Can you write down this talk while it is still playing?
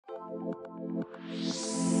In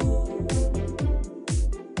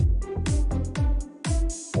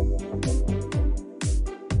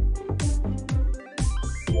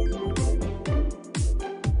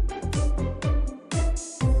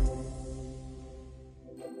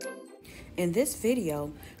this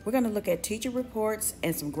video, we're going to look at teacher reports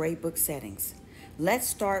and some gradebook settings. Let's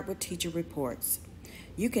start with teacher reports.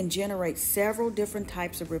 You can generate several different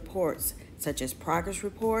types of reports, such as progress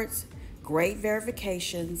reports, grade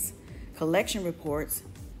verifications, collection reports,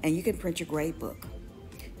 and you can print your gradebook.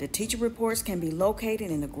 The teacher reports can be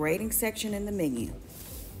located in the grading section in the menu.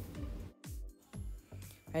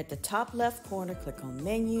 At the top left corner, click on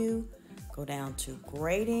Menu, go down to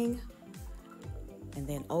Grading, and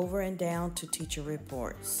then over and down to Teacher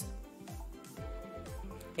Reports.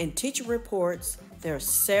 In Teacher Reports, there are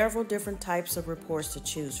several different types of reports to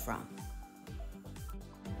choose from.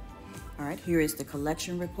 All right, here is the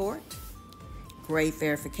Collection Report, Grade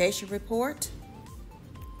Verification Report,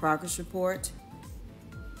 Progress Report,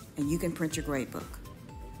 and you can print your gradebook.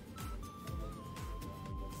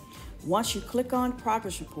 Once you click on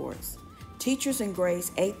Progress Reports, teachers in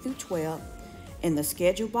grades 8 through 12, in the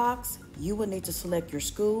schedule box, you will need to select your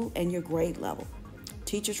school and your grade level.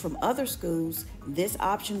 Teachers from other schools, this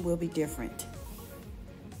option will be different.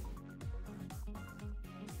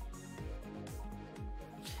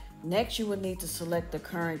 Next, you will need to select the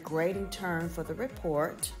current grading term for the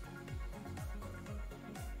report.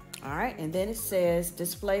 All right, and then it says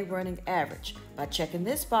display running average. By checking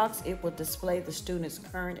this box, it will display the student's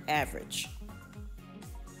current average.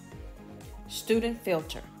 Student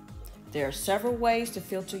filter. There are several ways to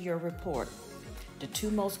filter your report. The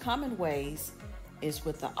two most common ways is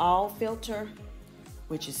with the All filter,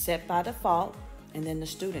 which is set by default, and then the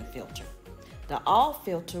Student filter. The All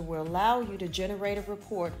filter will allow you to generate a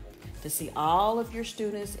report to see all of your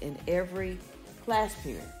students in every class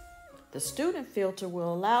period. The Student filter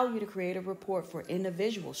will allow you to create a report for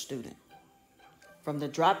individual student. From the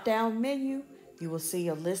drop-down menu, you will see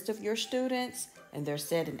a list of your students, and they're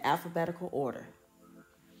set in alphabetical order.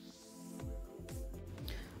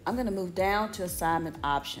 I'm going to move down to assignment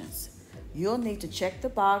options. You'll need to check the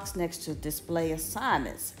box next to display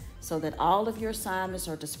assignments so that all of your assignments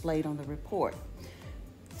are displayed on the report.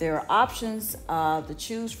 There are options to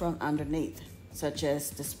choose from underneath, such as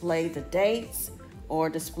display the dates or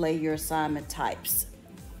display your assignment types.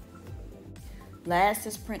 Last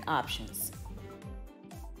is print options.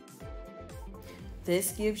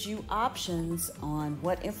 This gives you options on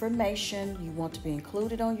what information you want to be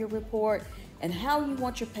included on your report and how you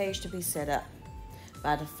want your page to be set up.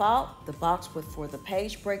 By default, the box for the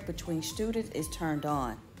page break between students is turned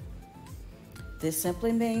on. This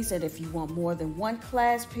simply means that if you want more than one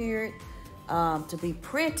class period to be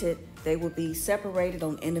printed, they will be separated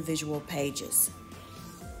on individual pages.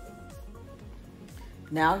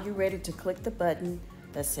 Now you're ready to click the button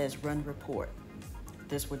that says Run Report.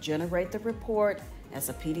 This will generate the report as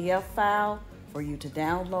a PDF file for you to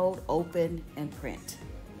download, open, and print.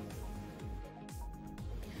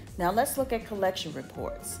 Now let's look at collection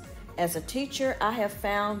reports. As a teacher, I have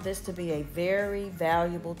found this to be a very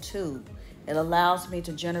valuable tool. It allows me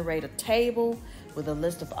to generate a table with a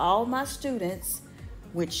list of all my students,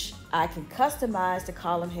 which I can customize the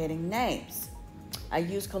column heading names. I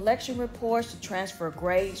use collection reports to transfer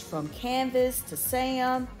grades from Canvas to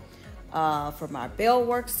SAM, from our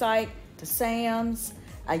Bellworks site to SAM's.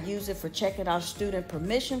 I use it for checking out student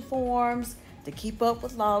permission forms, to keep up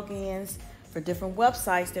with logins for different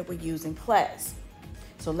websites that we use in class.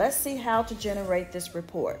 So let's see how to generate this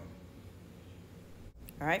report.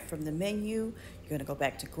 All right, from the menu, you're going to go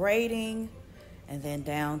back to grading, and then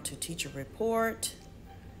down to teacher report,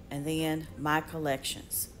 and then my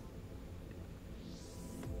collections.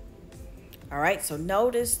 All right, so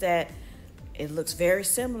notice that it looks very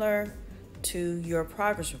similar to your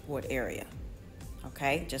progress report area.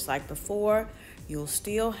 Okay, just like before, you'll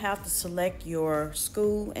still have to select your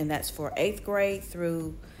school, and that's for 8th grade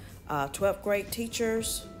through 12th grade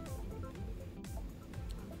teachers.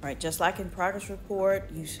 All right, just like in progress report,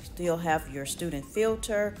 you still have your student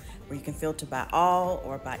filter where you can filter by all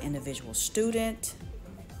or by individual student.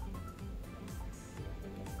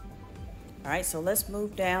 All right, so let's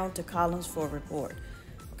move down to columns for report.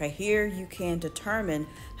 Okay, here you can determine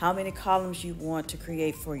how many columns you want to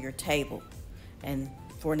create for your table. And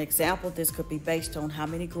for an example, this could be based on how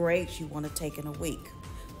many grades you want to take in a week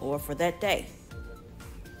or for that day.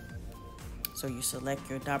 So you select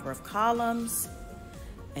your number of columns,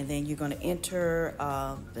 and then you're going to enter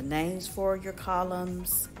the names for your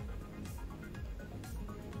columns.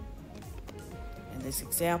 In this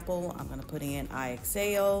example, I'm going to put in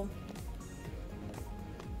IXL.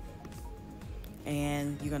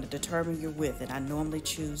 and you're going to determine your width, and I normally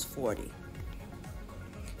choose 40.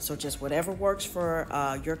 So just whatever works for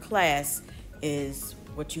your class is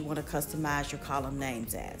what you want to customize your column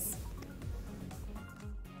names as.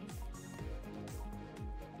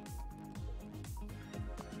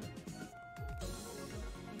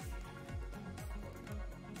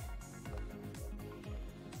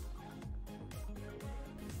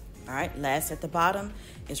 All right, last at the bottom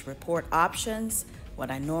is report options. What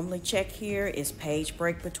I normally check here is page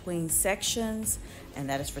break between sections, and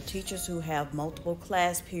that is for teachers who have multiple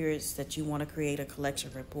class periods that you want to create a collection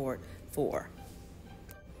report for.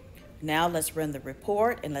 Now let's run the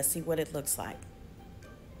report and let's see what it looks like.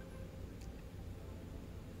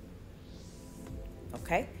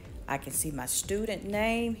 Okay, I can see my student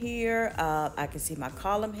name here. I can see my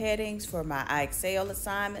column headings for my IXL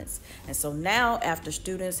assignments. And so now after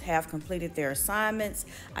students have completed their assignments,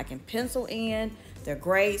 I can pencil in their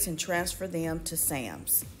grades and transfer them to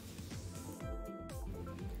SAMS.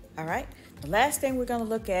 All right, the last thing we're going to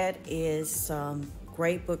look at is some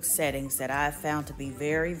gradebook settings that I've found to be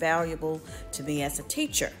very valuable to me as a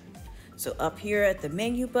teacher. So up here at the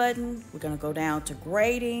menu button, we're going to go down to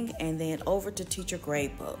grading and then over to teacher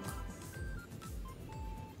gradebook.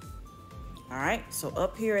 All right, so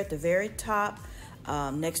up here at the very top,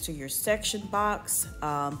 next to your section box,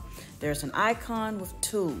 there's an icon with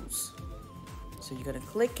tools. So you're going to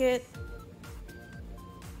click it.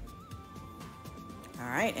 All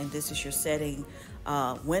right, and this is your setting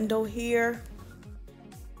window here.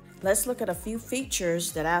 Let's look at a few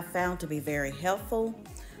features that I've found to be very helpful.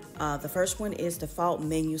 The first one is default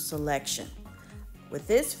menu selection. With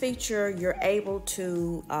this feature, you're able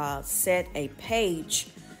to set a page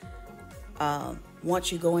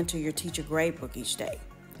once you go into your teacher gradebook each day.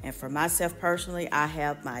 And for myself personally, I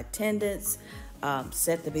have my attendance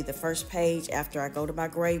set to be the first page after I go to my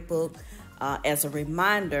gradebook as a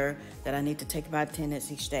reminder that I need to take my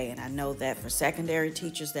attendance each day. And I know that for secondary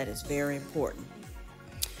teachers, that is very important.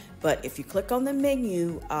 But if you click on the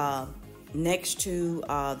menu next to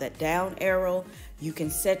that down arrow, you can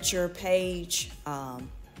set your page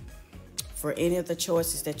for any of the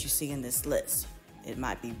choices that you see in this list. It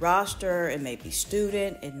might be roster, it may be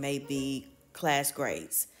student, it may be class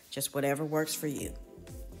grades, just whatever works for you.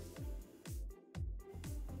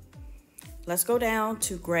 Let's go down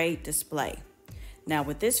to grade display. Now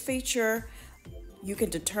with this feature, you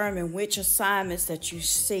can determine which assignments that you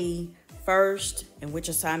see first and which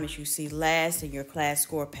assignments you see last in your class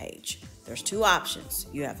score page. There's two options.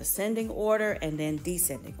 You have ascending order and then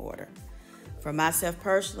descending order. For myself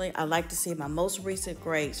personally, I like to see my most recent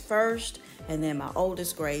grades first and then my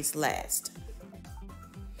oldest grades last.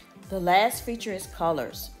 The last feature is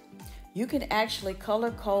colors. You can actually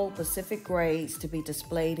color code specific grades to be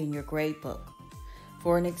displayed in your gradebook.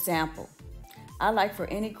 For an example, I like for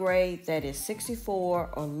any grade that is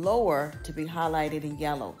 64 or lower to be highlighted in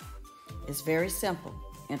yellow. It's very simple.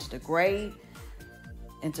 Enter the grade,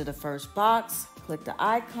 enter the first box, click the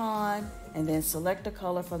icon, and then select the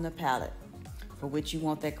color from the palette for which you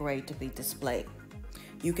want that grade to be displayed.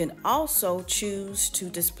 You can also choose to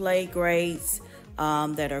display grades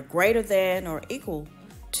that are greater than or equal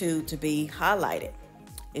to be highlighted.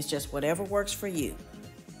 It's just whatever works for you.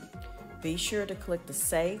 Be sure to click the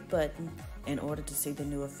Save button in order to see the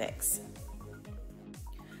new effects.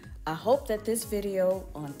 I hope that this video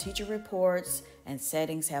on teacher reports and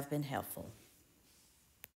settings have been helpful.